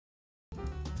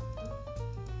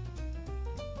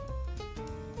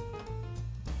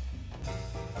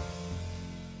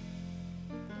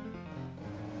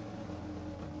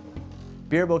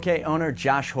Beer Bouquet owner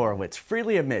Josh Horowitz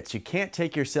freely admits you can't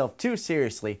take yourself too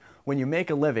seriously when you make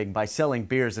a living by selling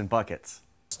beers in buckets.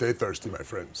 Stay thirsty, my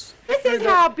friends. This is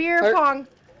how beer pong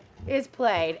is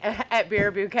played at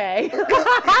Beer Bouquet.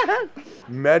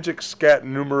 Magic scat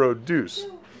numero deuce.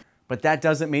 But that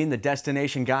doesn't mean the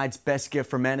Destination Guide's best gift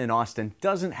for men in Austin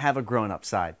doesn't have a grown-up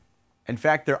side. In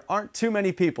fact, there aren't too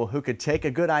many people who could take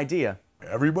a good idea.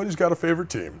 Everybody's got a favorite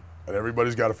team, and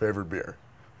everybody's got a favorite beer.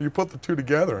 You put the two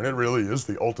together, and it really is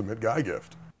the ultimate guy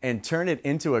gift. And turn it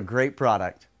into a great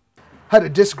product. Had a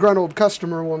disgruntled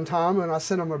customer one time, and I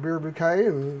sent him a Beer Bouquet,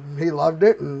 and he loved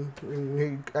it, and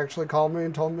he actually called me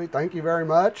and told me thank you very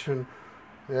much, and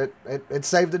it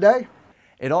saved the day.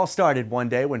 It all started one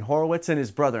day when Horowitz and his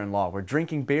brother-in-law were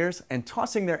drinking beers and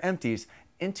tossing their empties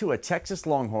into a Texas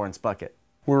Longhorns bucket.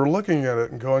 We were looking at it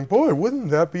and going, boy,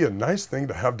 wouldn't that be a nice thing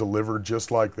to have delivered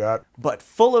just like that? But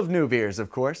full of new beers,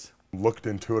 of course. Looked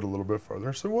into it a little bit further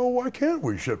and said, well, why can't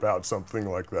we ship out something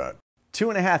like that?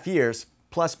 2.5 years,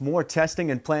 plus more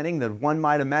testing and planning than one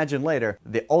might imagine later,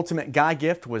 the ultimate guy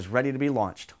gift was ready to be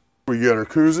launched. We get our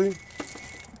koozie,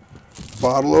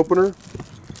 bottle opener,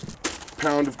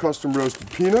 pound of custom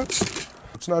roasted peanuts.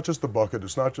 It's not just the bucket,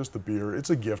 it's not just the beer, it's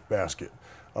a gift basket.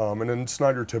 And then it's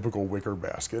not your typical wicker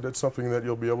basket, it's something that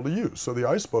you'll be able to use. So the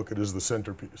ice bucket is the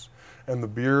centerpiece. And the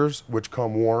beers, which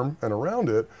come warm and around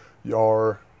it,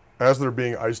 are, as they're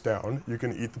being iced down, you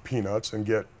can eat the peanuts and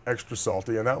get extra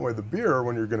salty, and that way the beer,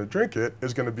 when you're going to drink it,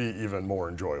 is going to be even more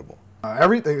enjoyable.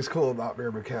 Everything is cool about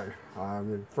Beer Bouquet,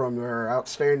 from their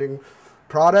outstanding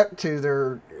product to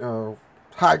their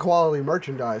high quality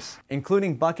merchandise.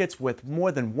 Including buckets with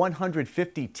more than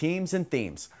 150 teams and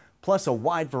themes, plus a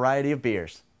wide variety of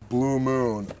beers. Blue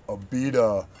Moon,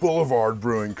 Abita, Boulevard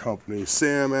Brewing Company,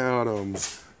 Sam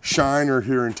Adams, Shiner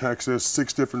here in Texas,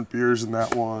 6 different beers in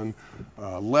that one.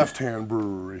 Left Hand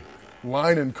Brewery.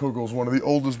 Leinenkugel's one of the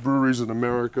oldest breweries in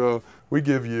America. We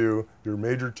give you your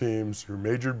major teams, your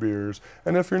major beers,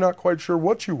 and if you're not quite sure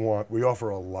what you want, we offer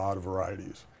a lot of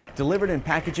varieties. Delivered in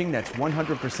packaging that's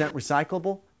 100%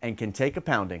 recyclable and can take a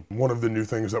pounding. One of the new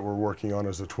things that we're working on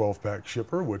is a 12-pack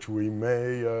shipper, which we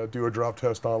may do a drop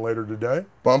test on later today.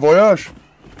 Bon voyage!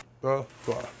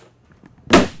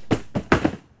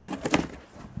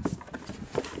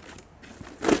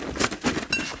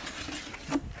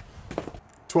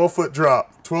 12-foot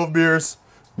drop, 12 beers,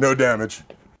 no damage.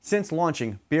 Since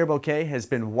launching, Beer Bouquet has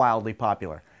been wildly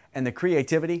popular, and the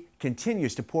creativity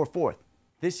continues to pour forth.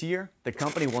 This year, the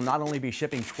company will not only be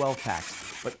shipping 12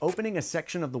 packs, but opening a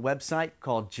section of the website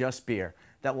called Just Beer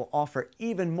that will offer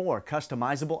even more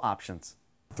customizable options.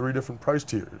 3 different price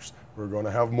tiers. We're going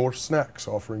to have more snacks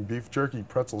offering beef jerky,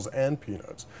 pretzels, and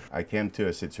peanuts. I came to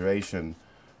a situation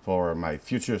for my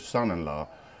future son-in-law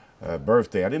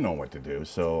birthday. I didn't know what to do,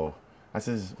 so I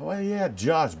says, oh yeah,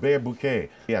 Josh, Beer Bouquet.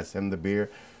 Yeah, I sent the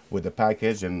beer with the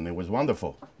package, and it was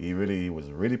wonderful. He was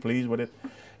really pleased with it.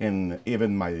 And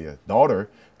even my daughter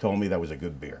told me that was a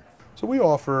good beer. So we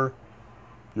offer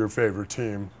your favorite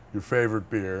team, your favorite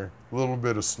beer, a little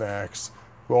bit of snacks,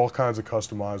 all kinds of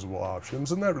customizable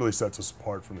options, and that really sets us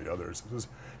apart from the others. It's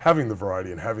having the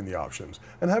variety and having the options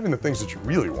and having the things that you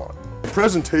really want.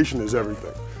 Presentation is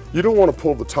everything. You don't want to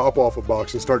pull the top off a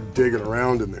box and start digging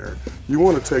around in there. You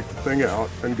want to take the thing out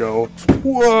and go,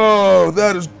 whoa,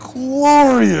 that is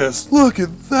glorious, look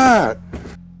at that.